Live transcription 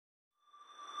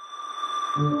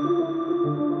This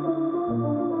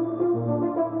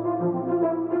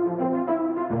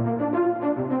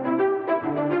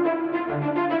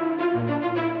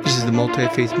is the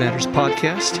Multi-Faith Matters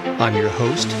podcast. I'm your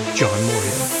host, John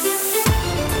Moorhead.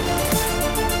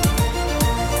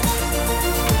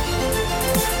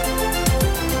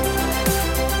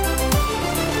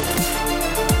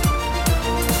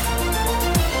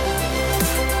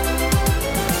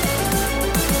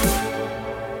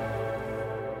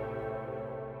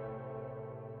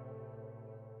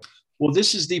 Well,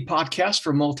 this is the podcast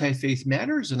for Multi-Faith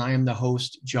Matters, and I am the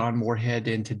host, John Moorhead.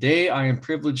 And today I am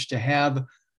privileged to have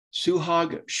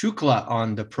Suhag Shukla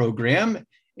on the program.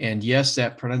 And yes,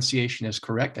 that pronunciation is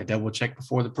correct. I double checked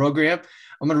before the program.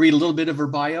 I'm going to read a little bit of her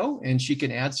bio, and she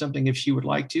can add something if she would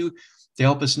like to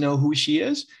help us know who she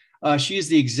is. She is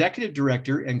the executive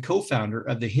director and co-founder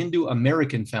of the Hindu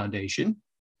American Foundation.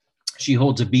 She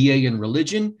holds a BA in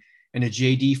religion and a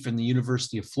JD from the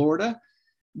University of Florida.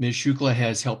 Ms. Shukla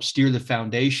has helped steer the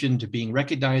foundation to being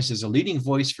recognized as a leading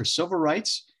voice for civil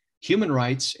rights, human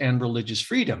rights, and religious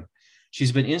freedom.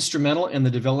 She's been instrumental in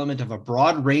the development of a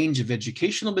broad range of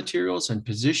educational materials and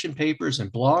position papers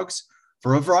and blogs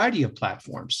for a variety of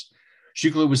platforms.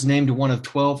 Shukla was named one of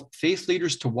 12 faith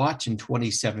leaders to watch in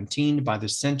 2017 by the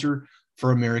Center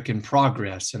for American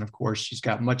Progress. And of course, she's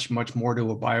got much more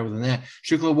to a bio than that.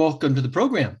 Shukla, welcome to the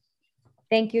program.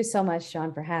 Thank you so much,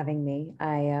 John, for having me.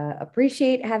 I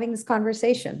appreciate having this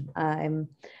conversation. I'm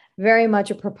very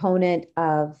much a proponent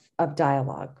of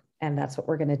dialogue, and that's what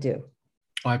we're going to do.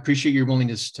 I appreciate your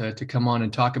willingness to come on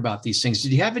and talk about these things.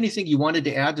 Did you have anything you wanted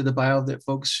to add to the bio that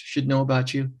folks should know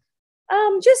about you?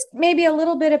 Just maybe a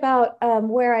little bit about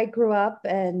where I grew up.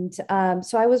 And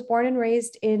so I was born and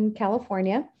raised in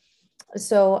California.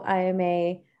 So I am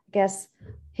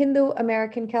Hindu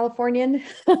American Californian.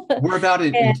 Where about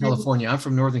in California? I'm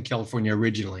from Northern California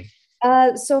originally.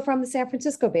 So from the San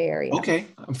Francisco Bay Area. Okay.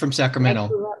 I'm from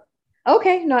Sacramento.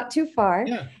 Okay. Not too far.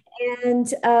 Yeah.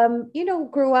 And,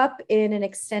 grew up in an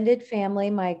extended family.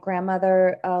 My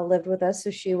grandmother lived with us.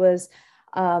 So she was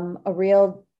a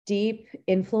real deep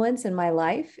influence in my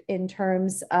life in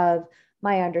terms of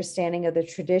my understanding of the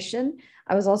tradition.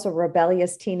 I was also a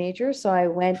rebellious teenager. So I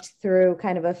went through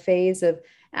kind of a phase of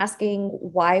asking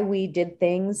why we did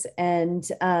things. And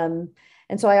so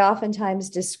I oftentimes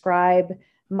describe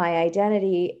my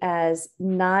identity as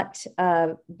not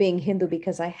being Hindu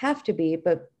because I have to be,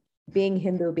 but being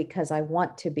Hindu because I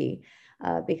want to be,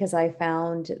 because I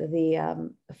found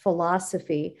the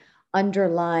philosophy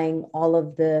underlying all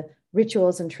of the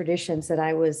rituals and traditions that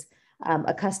I was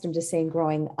accustomed to seeing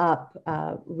growing up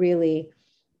really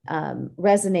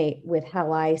resonate with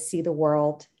how I see the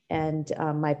world and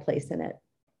my place in it.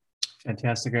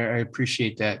 Fantastic. I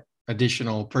appreciate that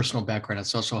additional personal background.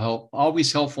 It's also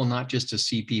always helpful not just to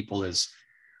see people as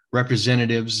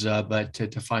representatives, but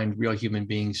to find real human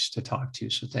beings to talk to.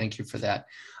 So thank you for that.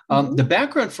 The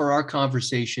background for our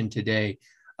conversation today,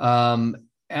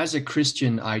 as a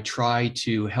Christian, I try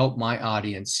to help my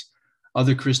audience,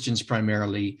 other Christians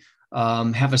primarily,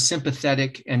 have a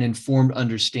sympathetic and informed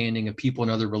understanding of people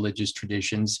in other religious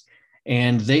traditions.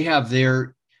 And they have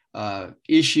their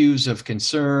issues of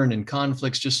concern and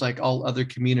conflicts, just like all other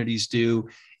communities do.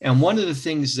 And one of the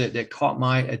things that caught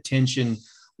my attention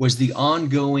was the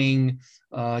ongoing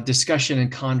discussion and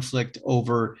conflict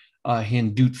over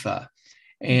Hindutva.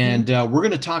 And we're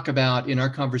going to talk about in our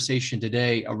conversation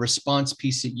today a response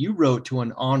piece that you wrote to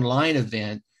an online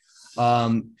event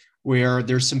where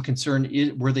there's some concern.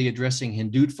 Were they addressing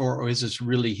Hindutva or is this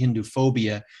really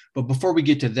Hinduphobia? But before we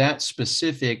get to that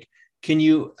specific, can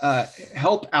you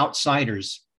help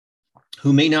outsiders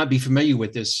who may not be familiar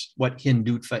with this, what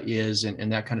Hindutva is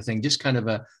and that kind of thing, just kind of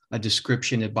a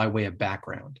description by way of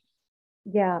background?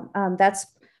 Yeah, that's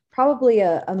probably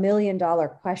a $1 million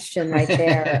question right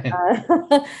there,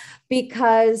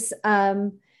 because,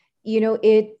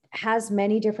 it has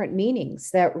many different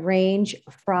meanings that range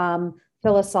from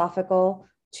philosophical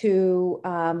to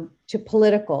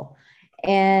political.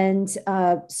 And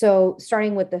so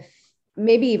starting with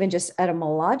maybe even just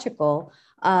etymological,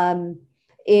 Hindutva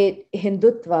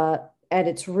at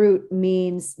its root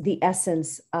means the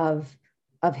essence of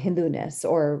Hinduness,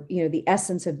 or, the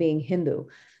essence of being Hindu.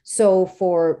 So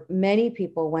for many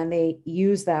people, when they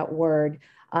use that word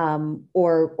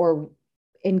or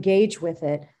engage with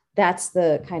it, that's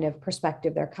the kind of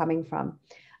perspective they're coming from.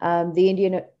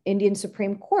 The Indian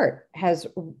Supreme Court has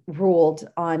ruled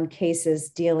on cases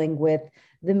dealing with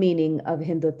the meaning of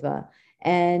Hindutva.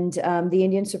 And the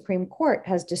Indian Supreme Court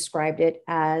has described it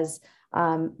as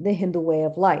the Hindu way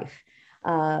of life.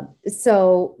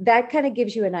 So that kind of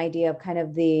gives you an idea of kind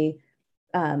of the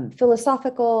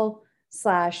philosophical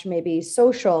slash maybe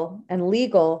social and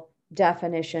legal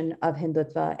definition of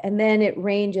Hindutva. And then it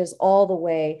ranges all the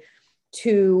way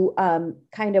to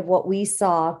kind of what we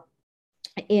saw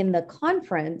in the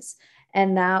conference.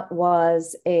 And that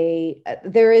was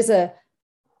there is a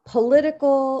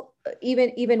political,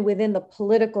 even within the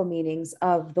political meanings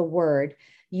of the word,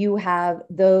 you have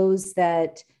those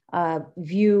that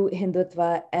view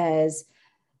Hindutva as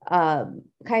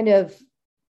kind of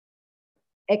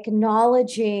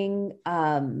acknowledging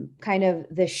kind of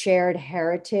the shared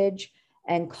heritage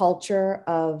and culture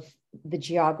of the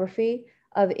geography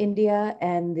of India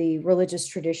and the religious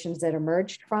traditions that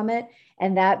emerged from it,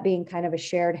 and that being kind of a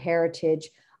shared heritage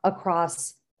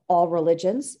across all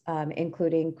religions,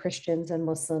 including Christians and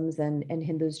Muslims and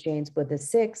Hindus, Jains,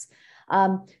 Buddhists, Sikhs,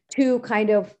 to kind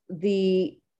of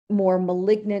the more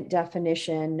malignant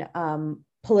definition,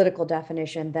 political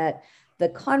definition that the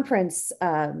conference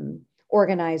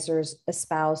organizers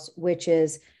espouse, which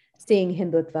is seeing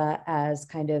Hindutva as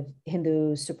kind of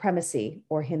Hindu supremacy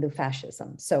or Hindu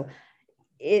fascism. So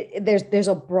there's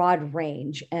a broad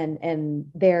range, and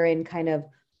therein kind of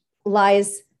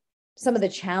lies some of the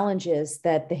challenges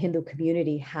that the Hindu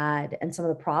community had and some of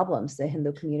the problems the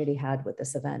Hindu community had with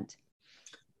this event.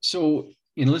 So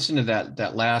in listening to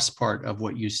that last part of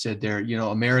what you said there,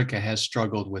 America has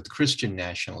struggled with Christian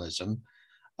nationalism,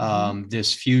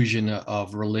 this fusion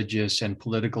of religious and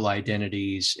political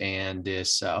identities, and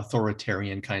this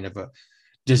authoritarian kind of a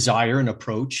desire and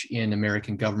approach in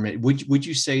American government. Would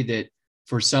you say that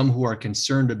for some who are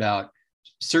concerned about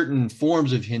certain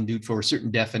forms of Hindutva or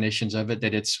certain definitions of it,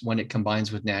 that it's when it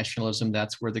combines with nationalism,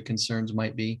 that's where the concerns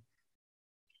might be?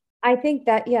 I think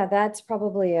that, yeah, that's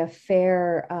probably a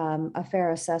fair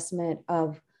assessment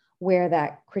of where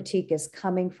that critique is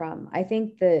coming from. I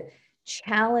think the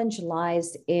challenge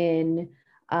lies in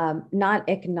not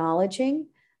acknowledging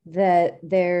that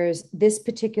there's this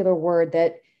particular word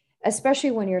that,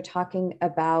 especially when you're talking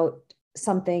about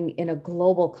something in a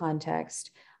global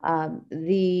context,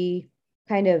 the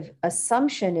kind of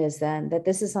assumption is then that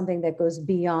this is something that goes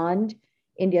beyond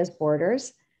India's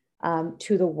borders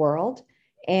to the world.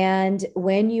 And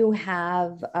when you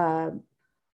have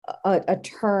a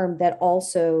term that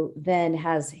also then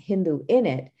has Hindu in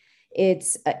it,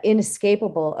 it's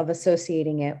inescapable of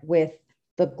associating it with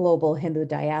the global Hindu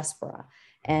diaspora.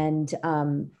 And,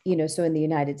 so in the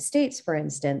United States, for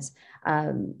instance,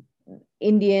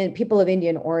 people of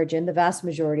Indian origin, the vast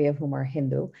majority of whom are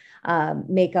Hindu,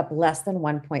 make up less than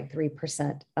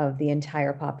 1.3% of the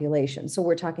entire population. So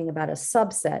we're talking about a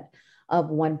subset of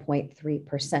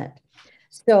 1.3%.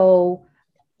 So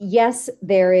yes,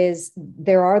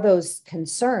 there are those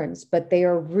concerns, but they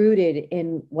are rooted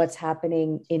in what's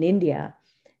happening in India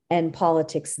and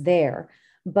politics there.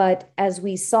 But as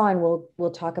we saw, and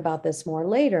we'll talk about this more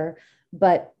later,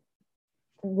 but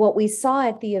what we saw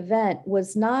at the event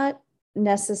was not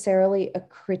necessarily a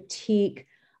critique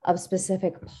of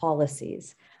specific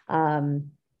policies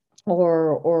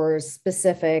or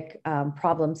specific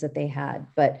problems that they had,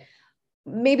 but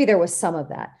maybe there was some of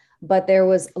that. But there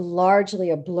was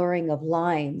largely a blurring of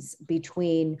lines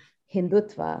between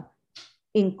Hindutva,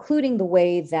 including the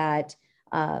way that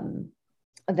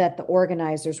that the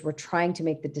organizers were trying to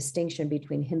make the distinction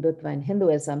between Hindutva and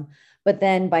Hinduism. But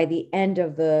then by the end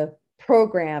of the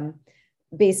program,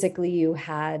 basically you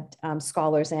had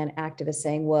scholars and activists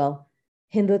saying, well,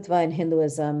 Hindutva and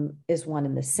Hinduism is one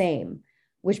and the same,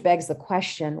 which begs the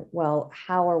question, well,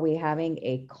 how are we having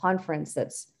a conference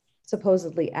that's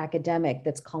supposedly academic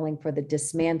that's calling for the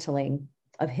dismantling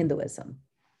of Hinduism?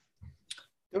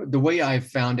 The way I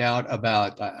found out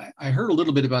about, I heard a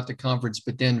little bit about the conference,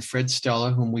 but then Fred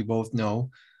Stella, whom we both know,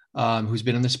 who's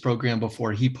been in this program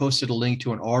before, he posted a link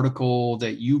to an article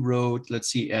that you wrote, let's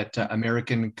see, at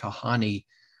americankahani.com.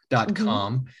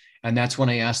 Mm-hmm. And that's when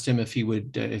I asked him if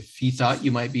he thought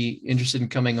you might be interested in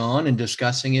coming on and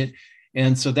discussing it.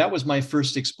 And so that was my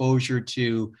first exposure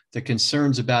to the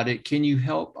concerns about it. Can you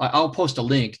help? I'll post a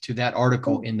link to that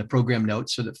article in the program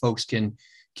notes so that folks can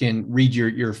read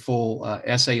your full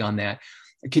essay on that.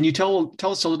 Can you tell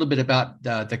us a little bit about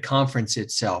the conference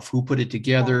itself? Who put it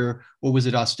together? What was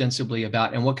it ostensibly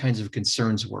about? And what kinds of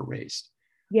concerns were raised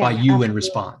by you in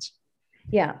response?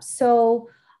 Yeah. So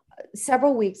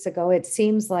several weeks ago, it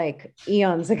seems like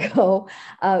eons ago,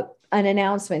 an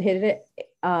announcement hit it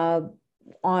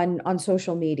on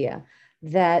social media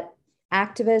that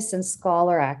activists and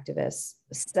scholar activists,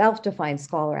 self-defined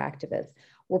scholar activists,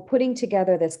 were putting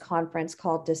together this conference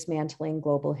called Dismantling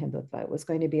Global Hindutva. It was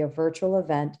going to be a virtual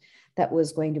event that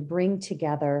was going to bring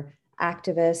together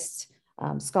activists,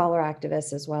 scholar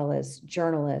activists, as well as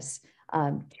journalists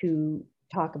to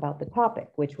talk about the topic,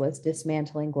 which was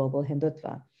dismantling global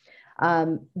Hindutva.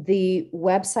 The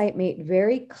website made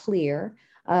very clear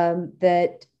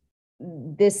that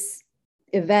this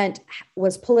event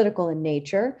was political in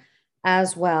nature,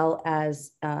 as well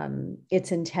as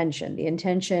its intention. The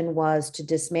intention was to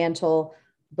dismantle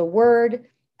the word,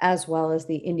 as well as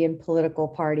the Indian political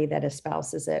party that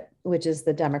espouses it, which is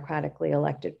the democratically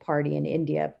elected party in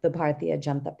India, the Bharatiya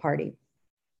Janata Party.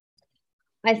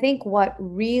 I think what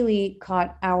really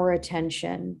caught our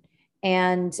attention,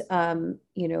 and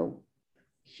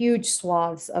huge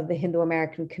swaths of the Hindu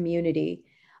American community,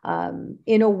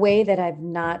 in a way that I've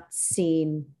not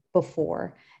seen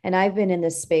before. And I've been in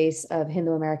this space of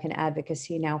Hindu American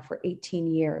advocacy now for 18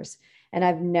 years, and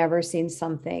I've never seen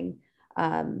something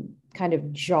kind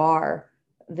of jar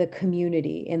the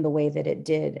community in the way that it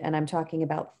did. And I'm talking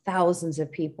about thousands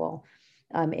of people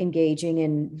engaging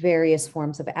in various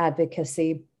forms of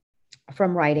advocacy,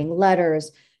 from writing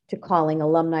letters to calling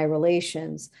alumni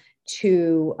relations,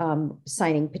 to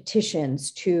signing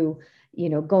petitions, to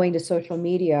going to social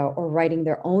media or writing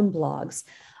their own blogs.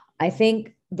 I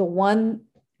think the one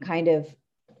kind of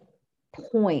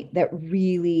point that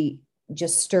really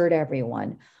just stirred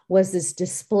everyone was this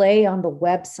display on the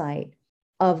website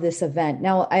of this event.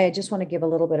 Now, I just want to give a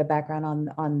little bit of background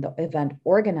on the event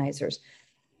organizers.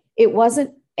 It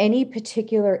wasn't any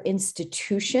particular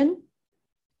institution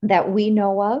that we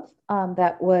know of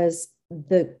that was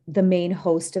the main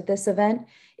host of this event.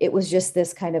 It was just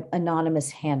this kind of anonymous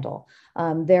handle.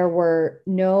 There were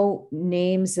no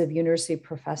names of university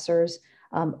professors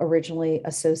originally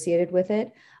associated with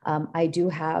it. I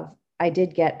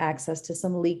did get access to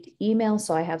some leaked emails,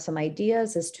 so I have some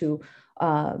ideas as to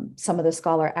some of the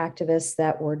scholar activists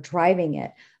that were driving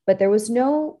it, but there was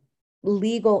no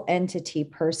legal entity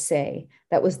per se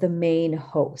that was the main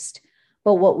host.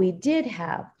 But what we did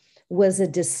have was a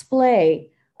display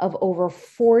of over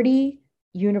 40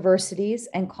 universities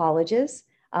and colleges,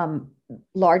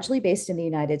 largely based in the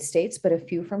United States, but a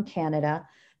few from Canada,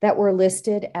 that were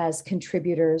listed as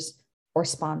contributors or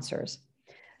sponsors.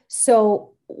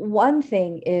 So one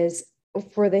thing is,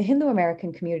 for the Hindu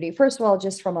American community, first of all,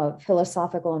 just from a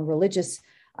philosophical and religious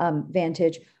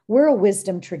vantage, we're a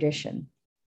wisdom tradition.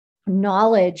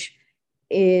 Knowledge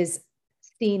is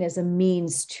seen as a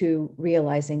means to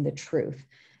realizing the truth.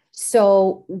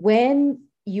 So when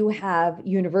you have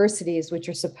universities, which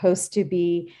are supposed to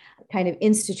be kind of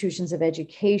institutions of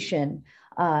education,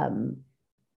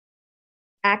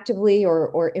 actively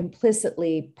or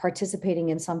implicitly participating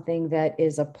in something that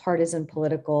is a partisan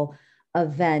political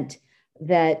event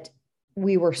that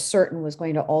we were certain was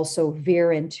going to also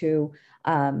veer into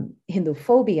Hindu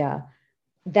phobia,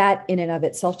 that in and of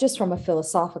itself, just from a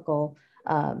philosophical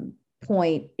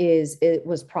point, it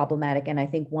was problematic. And I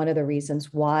think one of the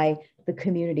reasons why the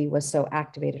community was so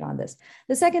activated on this.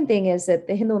 The second thing is that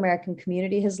the Hindu American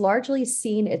community has largely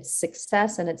seen its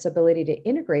success and its ability to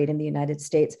integrate in the United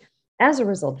States as a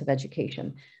result of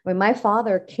education. When my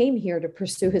father came here to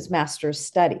pursue his master's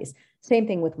studies, same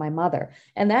thing with my mother.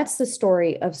 And that's the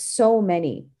story of so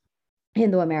many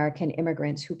Hindu American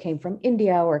immigrants who came from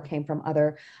India or came from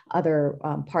other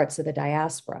parts of the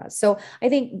diaspora. So I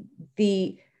think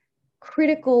the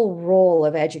critical role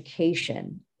of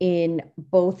education in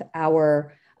both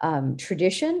our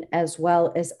tradition as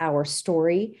well as our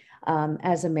story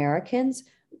as Americans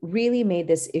really made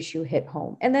this issue hit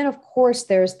home. And then, of course,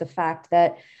 there's the fact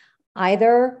that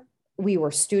either we were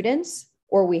students,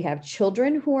 or we have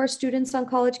children who are students on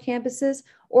college campuses,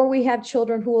 or we have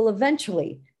children who will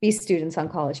eventually be students on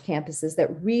college campuses,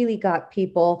 that really got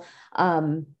people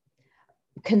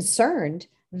concerned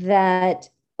that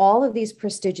all of these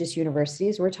prestigious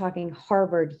universities, we're talking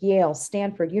Harvard, Yale,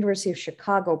 Stanford, University of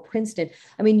Chicago, Princeton,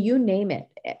 I mean, you name it,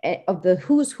 of the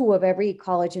who's who of every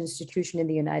college institution in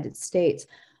the United States,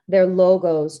 their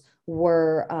logos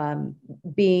were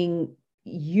being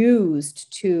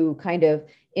used to kind of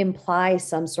imply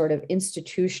some sort of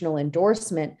institutional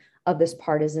endorsement of this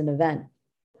partisan event.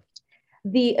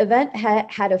 The event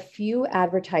had a few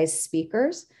advertised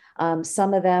speakers.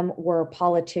 Some of them were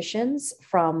politicians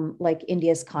from like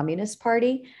India's Communist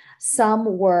Party.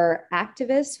 Some were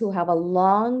activists who have a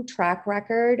long track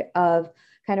record of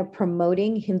kind of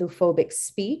promoting Hindu-phobic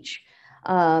speech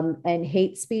and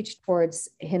hate speech towards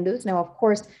Hindus. Now, of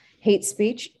course, hate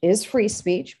speech is free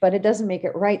speech, but it doesn't make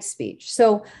it right speech.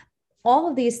 So all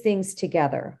of these things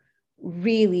together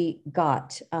really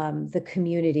got the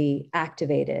community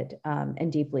activated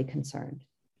and deeply concerned.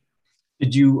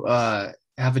 Did you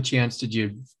have a chance? Did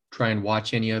you try and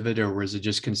watch any of it, or was it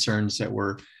just concerns that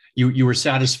were, you were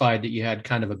satisfied that you had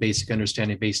kind of a basic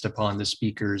understanding based upon the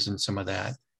speakers and some of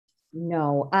that?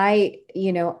 No, I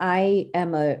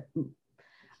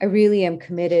really am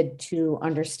committed to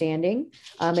understanding.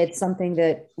 It's something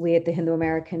that we at the Hindu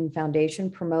American Foundation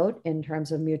promote in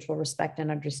terms of mutual respect and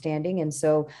understanding. And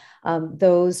so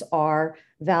those are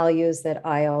values that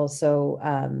I also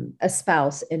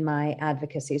espouse in my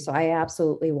advocacy. So I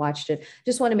absolutely watched it.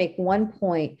 Just want to make one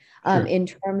point Sure. in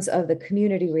terms of the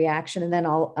community reaction, and then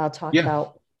I'll talk Yeah.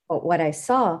 about what I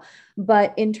saw.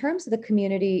 But in terms of the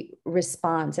community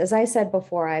response, as I said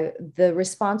before, the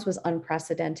response was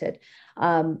unprecedented.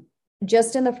 Um,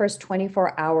 just in the first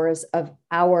 24 hours of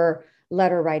our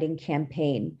letter writing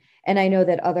campaign. And I know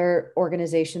that other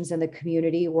organizations in the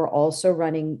community were also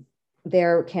running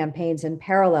their campaigns in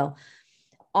parallel.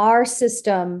 Our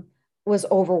system was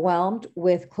overwhelmed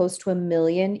with close to 1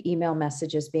 million email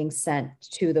messages being sent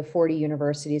to the 40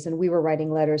 universities. And we were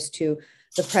writing letters to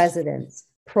the presidents,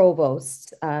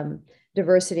 provosts,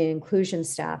 diversity and inclusion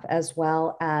staff, as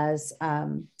well as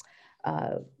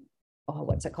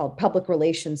what's it called, public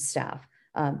relations staff,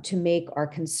 to make our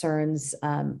concerns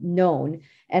known.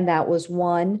 And that was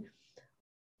one,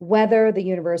 whether the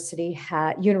universities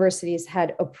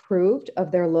had approved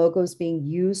of their logos being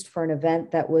used for an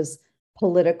event that was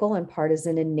political and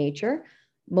partisan in nature.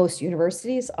 Most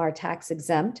universities are tax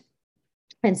exempt,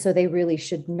 and so they really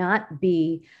should not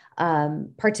be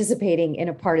participating in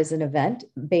a partisan event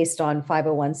based on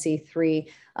 501c3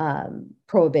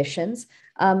 prohibitions.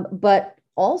 But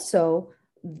also,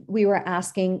 we were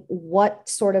asking what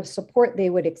sort of support they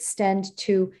would extend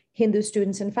to Hindu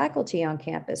students and faculty on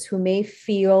campus who may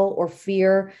feel or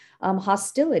fear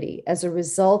hostility as a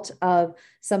result of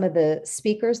some of the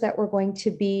speakers that were going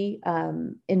to be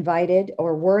invited,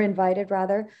 or were invited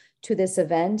rather, to this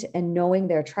event, and knowing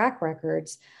their track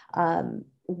records.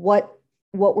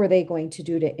 What were they going to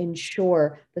do to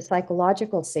ensure the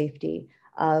psychological safety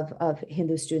of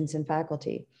Hindu students and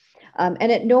faculty?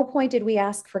 And at no point did we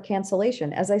ask for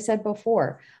cancellation. As I said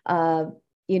before,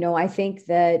 I think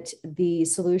that the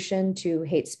solution to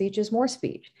hate speech is more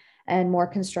speech and more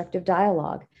constructive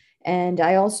dialogue. And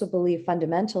I also believe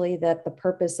fundamentally that the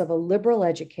purpose of a liberal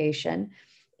education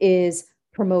is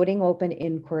promoting open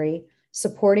inquiry,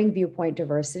 supporting viewpoint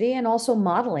diversity, and also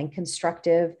modeling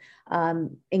constructive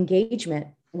engagement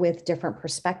with different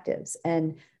perspectives.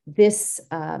 And this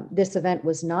event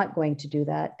was not going to do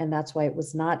that, and that's why it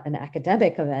was not an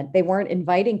academic event. They weren't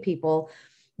inviting people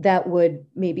that would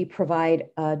maybe provide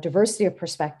diversity of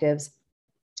perspectives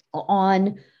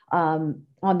on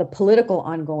the political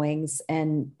ongoings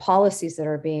and policies that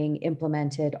are being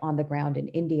implemented on the ground in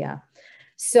India.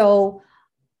 So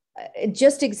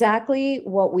just exactly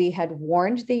what we had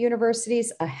warned the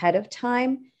universities ahead of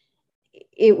time,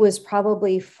 it was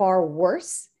probably far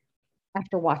worse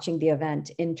after watching the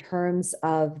event in terms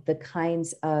of the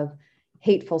kinds of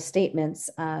hateful statements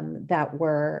that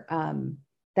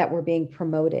were being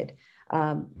promoted,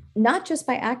 not just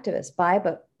by activists,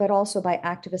 but also by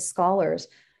activist scholars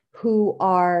who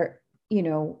are,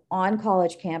 on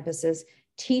college campuses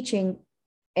teaching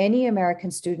any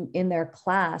American student in their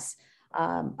class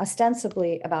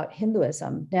ostensibly about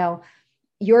Hinduism. Now,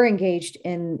 you're engaged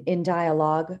in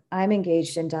dialogue. I'm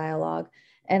engaged in dialogue.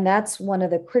 And that's one of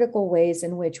the critical ways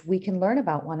in which we can learn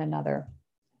about one another.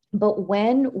 But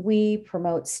when we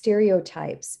promote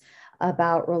stereotypes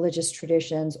about religious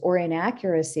traditions or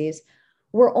inaccuracies,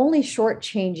 we're only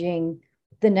shortchanging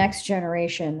the next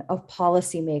generation of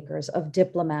policymakers, of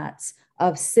diplomats,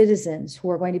 of citizens who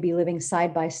are going to be living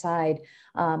side by side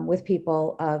with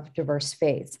people of diverse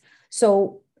faiths.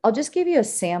 So I'll just give you a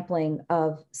sampling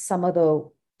of some of the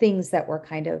things that were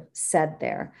kind of said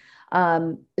there.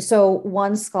 So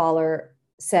one scholar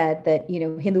said that,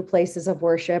 Hindu places of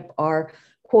worship are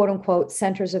quote unquote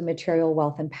centers of material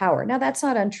wealth and power. Now, that's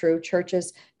not untrue.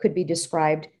 Churches could be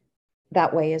described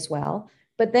that way as well.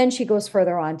 But then she goes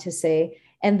further on to say,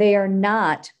 and they are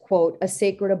not, quote, a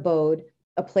sacred abode,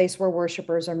 a place where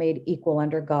worshipers are made equal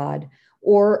under God,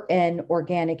 or an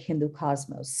organic Hindu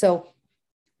cosmos. So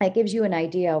that gives you an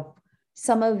idea of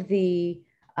some of the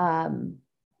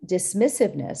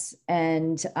dismissiveness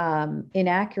and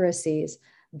inaccuracies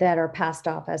that are passed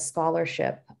off as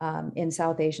scholarship in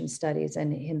South Asian studies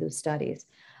and Hindu studies.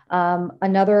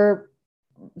 Another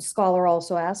scholar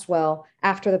also asked, well,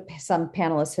 after some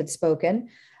panelists had spoken,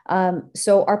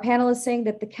 so are panelists saying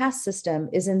that the caste system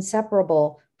is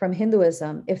inseparable from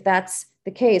Hinduism? If that's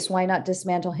the case, why not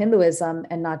dismantle Hinduism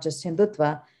and not just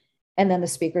Hindutva? And then the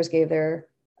speakers gave their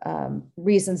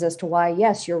reasons as to why,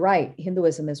 yes, you're right,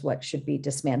 Hinduism is what should be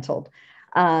dismantled.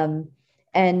 And,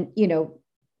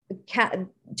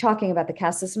 talking about the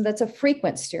caste system, that's a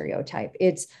frequent stereotype.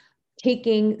 It's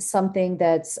taking something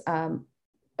that's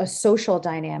a social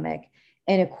dynamic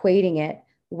and equating it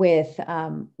with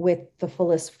the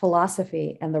fullest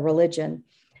philosophy and the religion.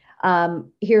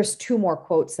 Here's two more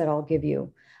quotes that I'll give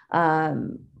you.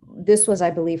 This was,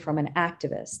 I believe, from an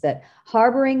activist, that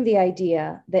harboring the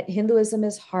idea that Hinduism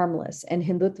is harmless and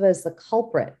Hindutva is the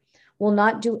culprit will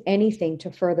not do anything to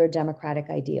further democratic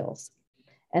ideals.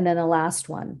 And then the last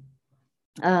one,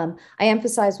 I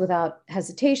emphasize without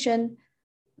hesitation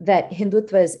that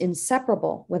Hindutva is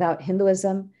inseparable without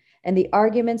Hinduism, and the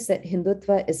arguments that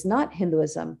Hindutva is not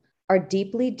Hinduism are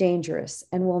deeply dangerous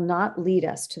and will not lead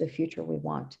us to the future we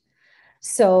want.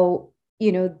 So,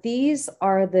 these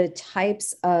are the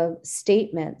types of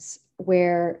statements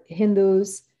where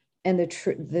Hindus and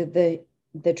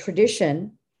the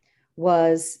tradition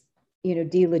was,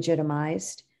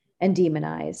 delegitimized and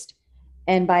demonized.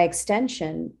 And by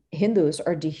extension, Hindus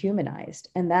are dehumanized.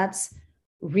 And that's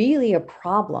really a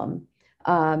problem,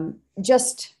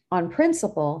 just on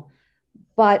principle,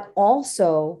 but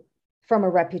also from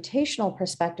a reputational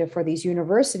perspective for these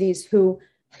universities who,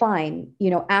 fine,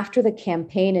 after the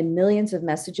campaign and millions of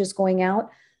messages going out,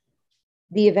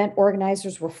 the event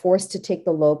organizers were forced to take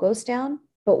the logos down.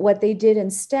 But what they did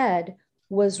instead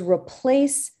was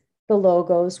replace the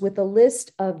logos with a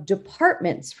list of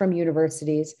departments from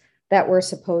universities that were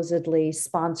supposedly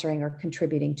sponsoring or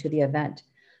contributing to the event.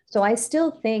 So I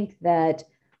still think that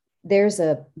there's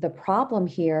the problem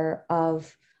here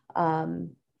of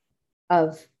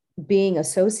being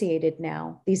associated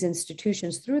now, these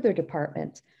institutions through their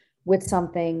department, with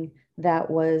something that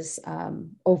was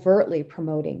overtly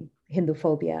promoting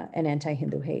Hinduphobia and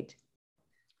anti-Hindu hate.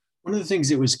 One of the things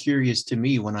that was curious to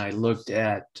me when I looked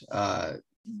at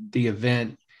the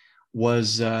event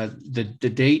was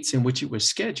the dates in which it was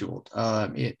scheduled.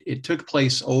 It took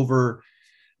place over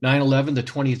 9/11, the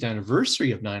 20th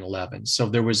anniversary of 9/11. So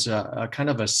there was a kind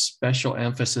of a special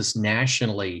emphasis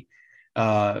nationally,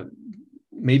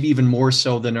 maybe even more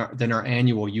so than our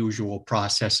annual usual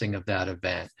processing of that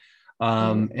event.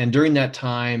 And during that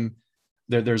time,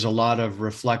 there's a lot of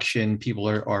reflection. People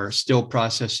are still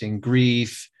processing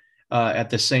grief. At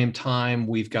the same time,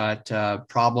 we've got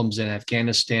problems in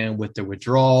Afghanistan with the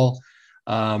withdrawal,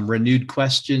 renewed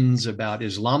questions about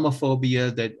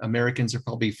Islamophobia that Americans are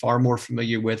probably far more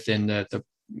familiar with than the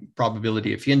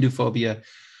probability of Hinduphobia.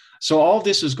 So all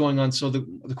this is going on. So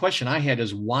the question I had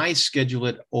is, why schedule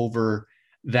it over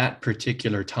that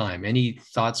particular time? Any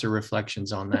thoughts or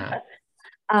reflections on that?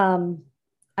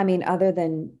 Other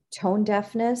than tone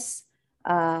deafness,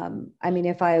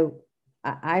 if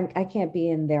I can't be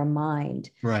in their mind,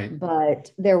 right?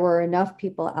 But there were enough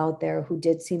people out there who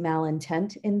did see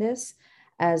malintent in this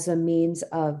as a means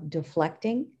of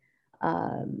deflecting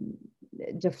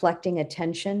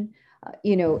attention,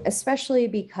 especially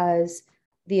because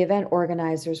the event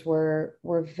organizers were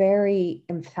very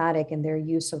emphatic in their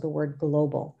use of the word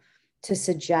global to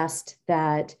suggest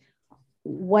that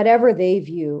whatever they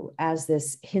view as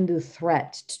this Hindu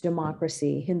threat to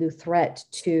democracy, Hindu threat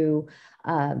to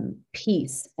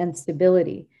peace and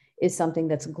stability is something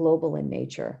that's global in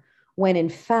nature. When in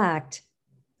fact,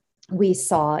 we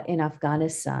saw in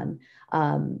Afghanistan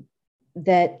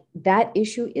that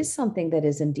issue is something that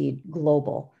is indeed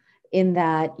global, in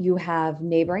that you have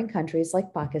neighboring countries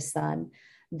like Pakistan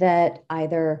that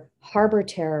either harbor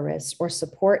terrorists or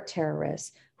support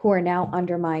terrorists who are now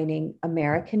undermining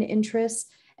American interests,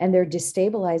 and they're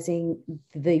destabilizing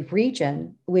the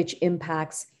region, which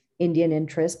impacts Indian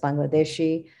interests,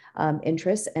 Bangladeshi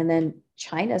interests, and then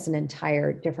China's an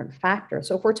entire different factor.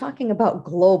 So if we're talking about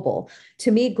global,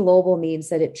 to me, global means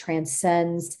that it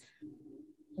transcends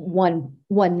one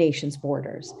nation's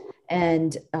borders.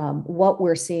 And what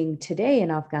we're seeing today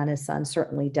in Afghanistan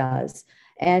certainly does.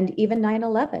 And even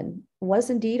 9/11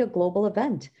 was indeed a global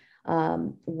event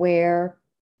where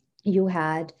you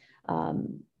had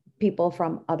people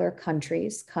from other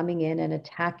countries coming in and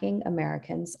attacking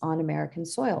Americans on American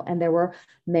soil. And there were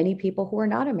many people who were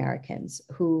not Americans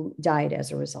who died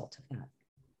as a result of that.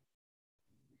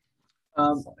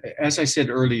 As I said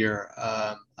earlier,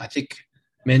 I think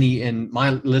many in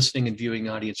my listening and viewing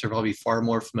audience are probably far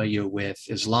more familiar with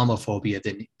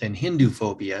Islamophobia than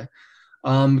Hinduphobia.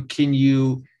 Can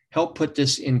you help put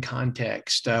this in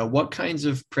context? What kinds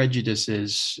of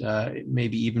prejudices,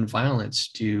 maybe even violence,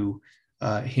 do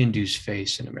Hindus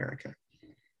face in America?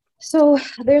 So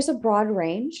there's a broad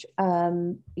range.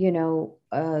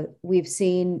 We've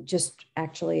seen just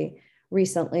actually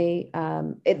recently,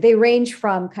 they range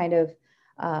from kind of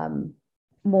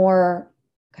more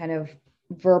kind of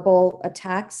verbal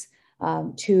attacks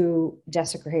to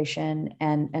desecration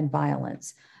and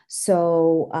violence.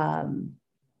 So,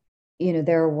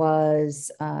 there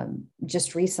was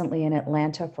just recently in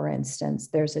Atlanta, for instance,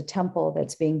 there's a temple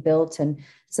that's being built, and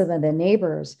some of the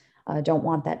neighbors don't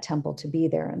want that temple to be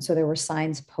there. And so there were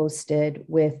signs posted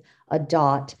with a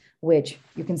dot, which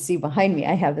you can see behind me.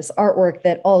 I have this artwork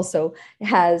that also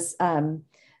has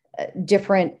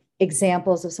different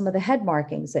examples of some of the head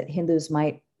markings that Hindus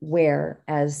might wear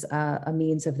as a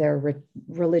means of their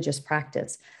religious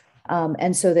practice.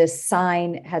 And so this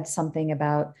sign had something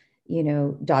about,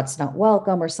 dots not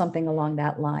welcome or something along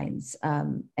that lines.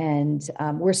 And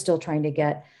we're still trying to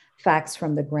get facts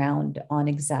from the ground on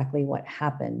exactly what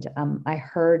happened. I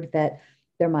heard that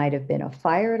there might have been a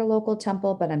fire at a local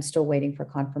temple, but I'm still waiting for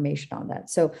confirmation on that.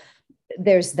 So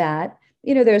there's that.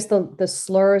 There's the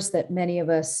slurs that many of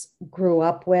us grew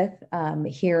up with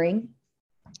hearing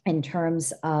in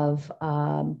terms of,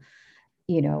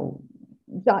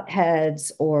 dot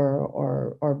heads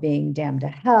or being damned to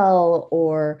hell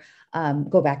or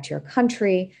go back to your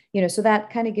country. So that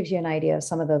kind of gives you an idea of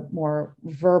some of the more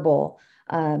verbal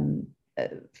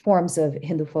forms of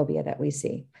Hinduphobia that we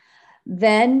see.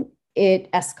 Then it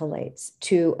escalates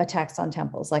to attacks on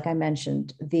temples. Like I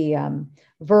mentioned, the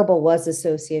verbal was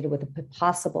associated with a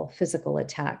possible physical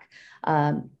attack.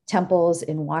 Temples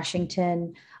in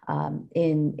Washington,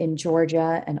 in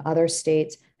Georgia, and other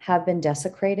states have been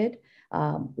desecrated,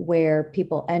 where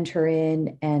people enter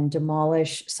in and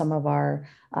demolish some of our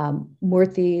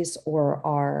murtis or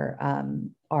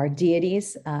our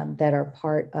deities that are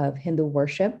part of Hindu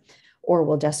worship, or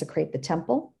will desecrate the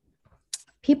temple.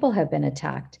 People have been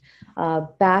attacked.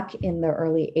 Back in the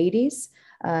early 80s,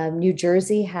 New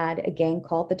Jersey had a gang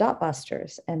called the Dot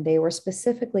Busters, and they were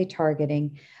specifically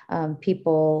targeting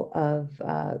people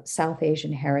of South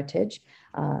Asian heritage.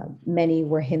 Many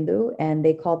were Hindu, and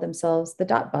they called themselves the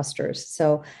Dot Busters.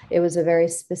 So it was a very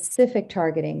specific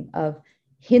targeting of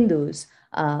Hindus,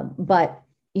 but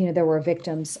there were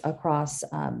victims across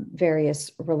various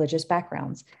religious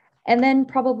backgrounds. And then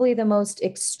probably the most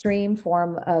extreme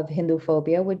form of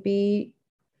Hinduphobia would be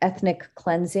ethnic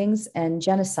cleansings and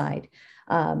genocide.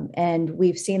 And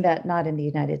we've seen that not in the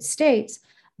United States,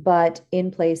 but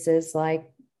in places like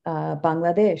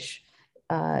Bangladesh,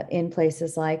 in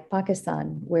places like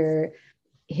Pakistan, where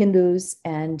Hindus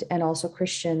and also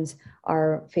Christians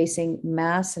are facing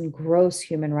mass and gross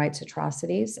human rights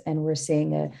atrocities. And we're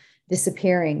seeing a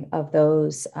disappearing of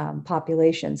those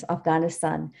populations.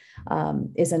 Afghanistan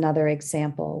is another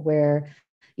example where,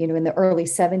 in the early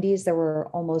 70s, there were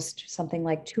almost something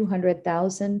like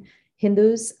 200,000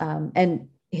 Hindus, and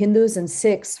Hindus and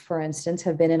Sikhs, for instance,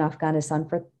 have been in Afghanistan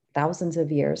for thousands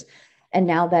of years. And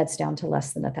now that's down to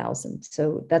less than 1,000.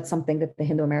 So that's something that the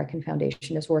Hindu American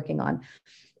Foundation is working on.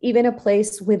 Even a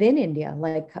place within India,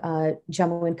 like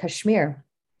Jammu and Kashmir.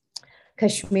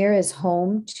 Kashmir is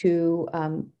home to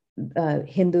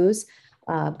Hindus.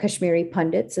 Kashmiri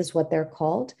Pandits is what they're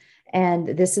called.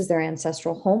 And this is their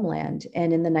ancestral homeland.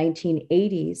 And in the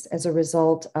 1980s, as a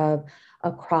result of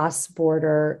a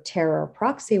cross-border terror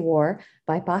proxy war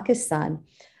by Pakistan,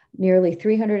 nearly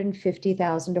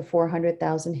 350,000 to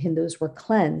 400,000 Hindus were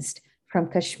cleansed from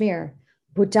Kashmir.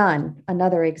 Bhutan,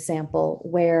 another example,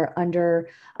 where under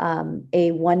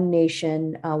a one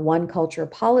nation, one culture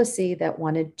policy that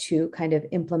wanted to kind of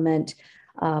implement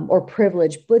or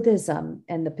privilege Buddhism,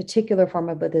 and the particular form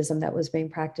of Buddhism that was being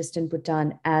practiced in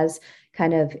Bhutan as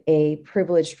kind of a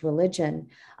privileged religion,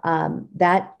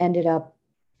 that ended up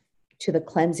to the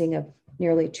cleansing of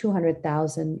nearly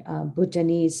 200,000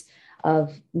 Bhutanese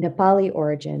of Nepali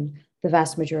origin, the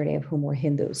vast majority of whom were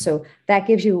Hindus. So that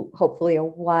gives you hopefully a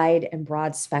wide and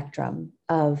broad spectrum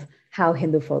of how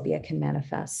Hinduphobia can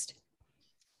manifest.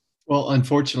 Well,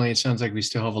 unfortunately, it sounds like we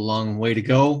still have a long way to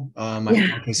go.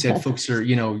 Like I said, folks are,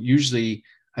 usually,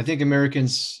 I think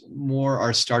Americans more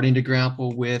are starting to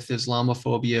grapple with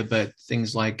Islamophobia, but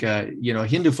things like,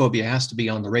 Hinduphobia has to be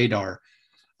on the radar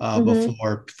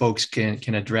before folks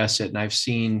can address it. And I've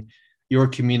seen your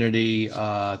community,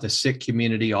 the Sikh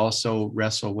community, also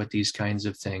wrestle with these kinds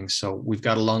of things. So we've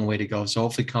got a long way to go. So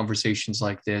hopefully conversations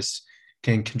like this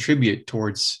can contribute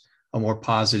towards a more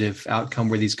positive outcome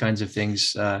where these kinds of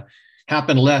things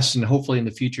happen less, and hopefully in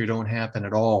the future don't happen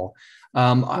at all.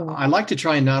 I like to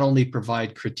try and not only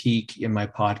provide critique in my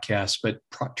podcast, but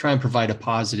try and provide a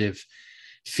positive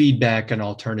feedback and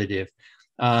alternative.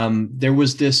 There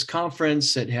was this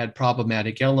conference that had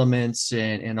problematic elements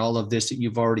and all of this that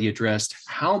you've already addressed.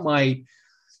 How might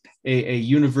a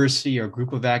university or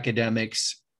group of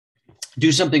academics do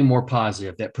something more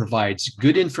positive that provides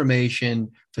good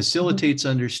information, facilitates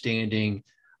understanding,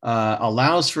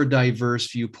 allows for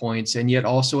diverse viewpoints, and yet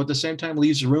also at the same time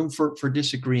leaves room for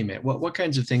disagreement? What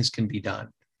kinds of things can be done?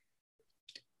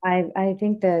 I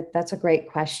think that that's a great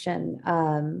question.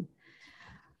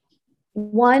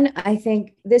 One, I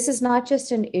think this is not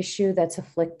just an issue that's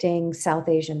afflicting South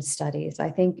Asian studies. I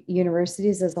think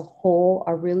universities as a whole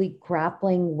are really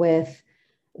grappling with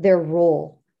their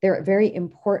role, their very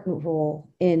important role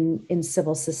in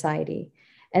civil society.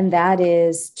 And that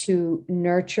is to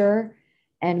nurture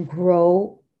and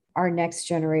grow our next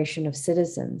generation of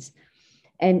citizens.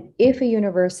 And if a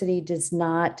university does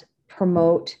not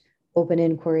promote open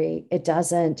inquiry, it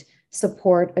doesn't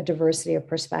support a diversity of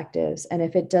perspectives. And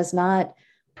if it does not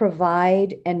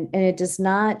provide and it does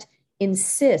not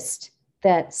insist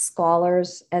that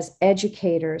scholars, as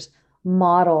educators,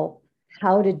 model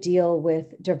how to deal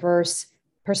with diverse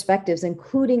perspectives,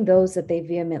 including those that they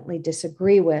vehemently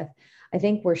disagree with, I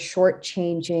think we're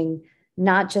shortchanging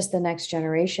not just the next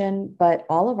generation, but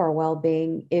all of our well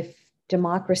being if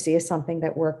democracy is something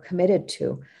that we're committed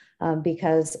to,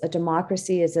 because a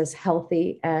democracy is as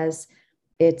healthy as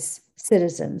its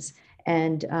citizens.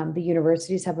 And the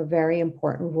universities have a very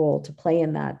important role to play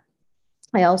in that.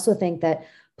 I also think that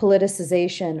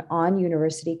politicization on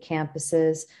university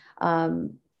campuses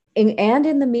and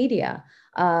in the media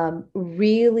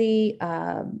really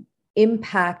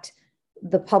impact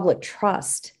the public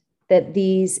trust that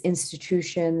these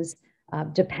institutions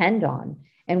depend on.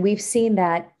 And we've seen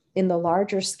that in the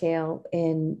larger scale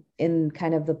in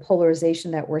kind of the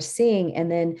polarization that we're seeing,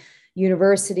 and then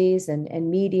universities and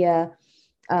media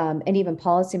and even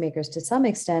policymakers to some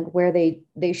extent, where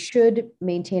they should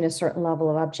maintain a certain level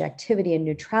of objectivity and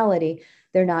neutrality,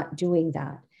 they're not doing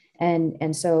that.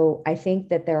 And so I think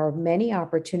that there are many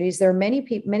opportunities. There are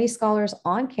many scholars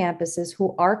on campuses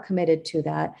who are committed to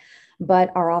that,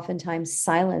 but are oftentimes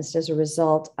silenced as a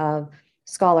result of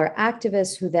scholar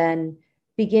activists who then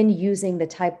begin using the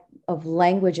type of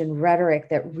language and rhetoric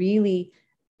that really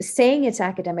saying it's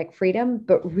academic freedom,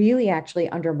 but really actually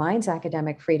undermines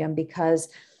academic freedom, because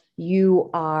you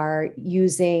are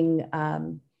using,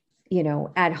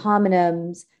 ad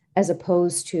hominems as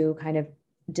opposed to kind of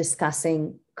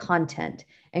discussing content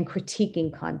and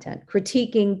critiquing content.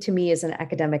 Critiquing to me is an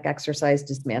academic exercise.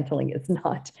 Dismantling is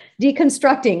not.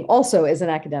 Deconstructing also is an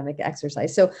academic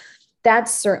exercise. So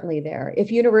that's certainly there.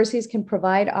 If universities can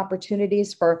provide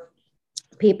opportunities for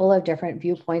people of different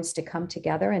viewpoints to come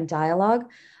together and dialogue,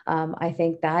 I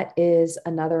think that is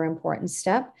another important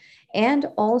step. And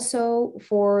also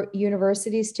for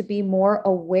universities to be more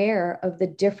aware of the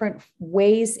different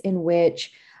ways in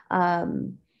which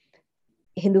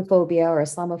Hindu phobia or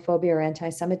Islamophobia or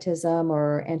anti-Semitism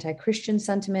or anti-Christian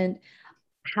sentiment,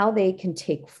 how they can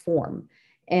take form,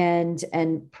 and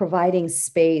providing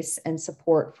space and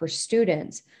support for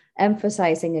students,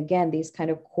 emphasizing again these kind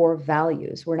of core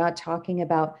values. We're not talking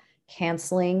about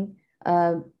canceling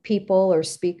people or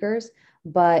speakers,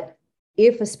 but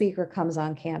if a speaker comes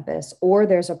on campus or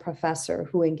there's a professor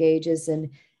who engages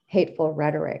in hateful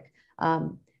rhetoric,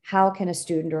 how can a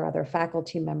student or other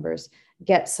faculty members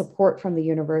get support from the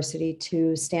university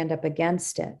to stand up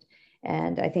against it?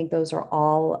 And I think those are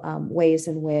all ways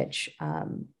in which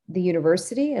the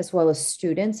university, as well as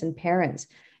students and parents,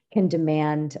 can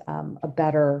demand a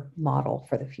better model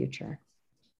for the future.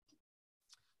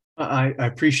 I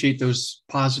appreciate those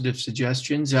positive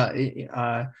suggestions.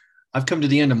 I've come to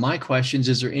the end of my questions.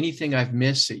 Is there anything I've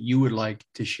missed that you would like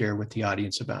to share with the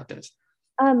audience about this?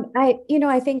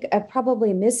 I think I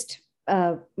probably missed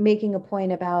making a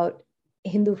point about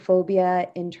Hindu phobia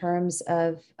in terms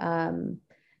of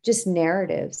just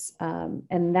narratives.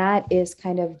 And that is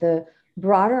kind of the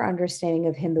broader understanding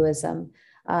of Hinduism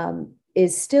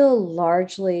is still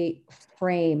largely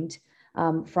framed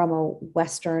from a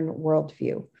Western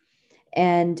worldview.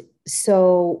 And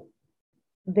so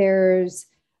there's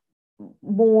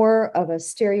more of a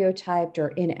stereotyped or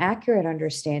inaccurate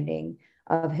understanding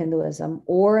of Hinduism,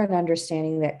 or an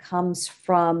understanding that comes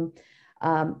from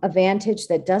a vantage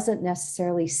that doesn't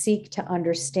necessarily seek to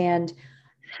understand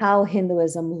how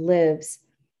Hinduism lives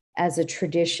as a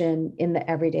tradition in the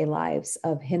everyday lives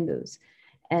of Hindus.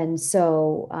 And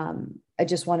so I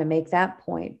just want to make that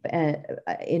point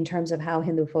in terms of how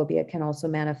Hindu phobia can also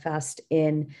manifest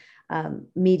in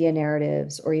media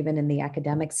narratives or even in the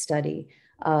academic study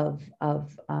of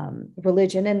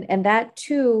religion. And that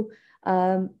too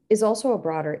is also a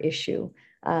broader issue.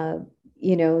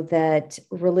 That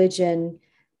religion,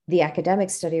 the academic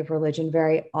study of religion,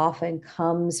 very often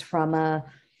comes from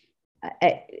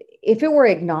if it were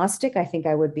agnostic, I think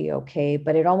I would be okay,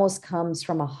 but it almost comes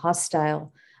from a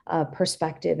hostile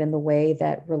perspective in the way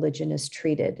that religion is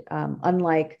treated,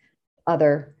 unlike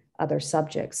other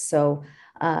subjects. So,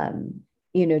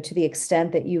 to the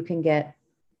extent that you can get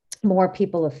more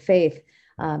people of faith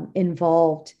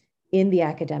involved in the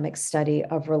academic study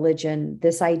of religion,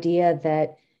 this idea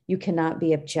that you cannot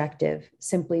be objective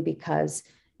simply because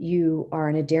you are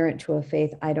an adherent to a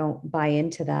faith. I don't buy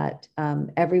into that.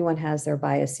 Everyone has their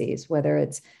biases, whether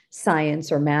it's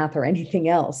science or math or anything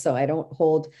else. So I don't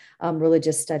hold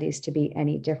religious studies to be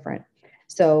any different.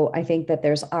 So I think that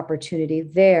there's opportunity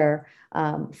there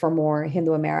for more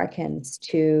Hindu Americans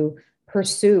to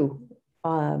pursue,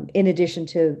 in addition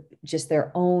to just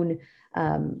their own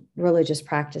religious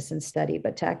practice and study,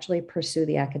 but to actually pursue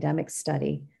the academic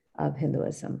study of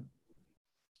Hinduism.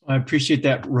 I appreciate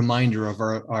that reminder of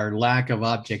our lack of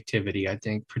objectivity. I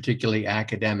think particularly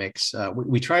academics,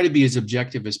 we try to be as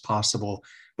objective as possible,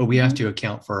 but we have to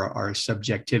account for our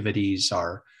subjectivities,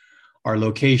 our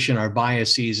location, our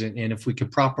biases, and if we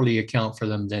could properly account for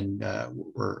them, then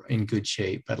we're in good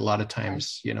shape. But a lot of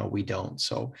times, we don't.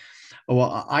 So,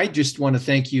 well, I just want to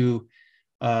thank you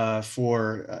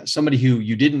for somebody who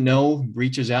you didn't know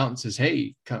reaches out and says,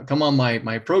 "Hey, come on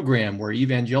my program where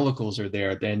evangelicals are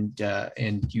there." Then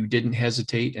and you didn't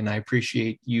hesitate, and I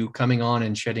appreciate you coming on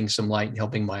and shedding some light and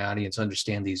helping my audience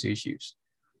understand these issues.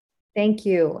 Thank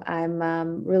you.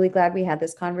 I'm really glad we had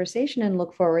this conversation and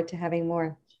look forward to having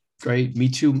more. Great. Me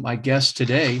too. My guest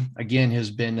today, again, has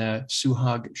been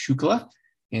Suhag Shukla,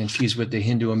 and she's with the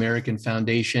Hindu American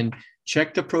Foundation.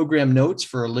 Check the program notes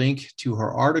for a link to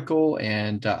her article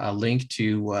and a link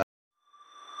to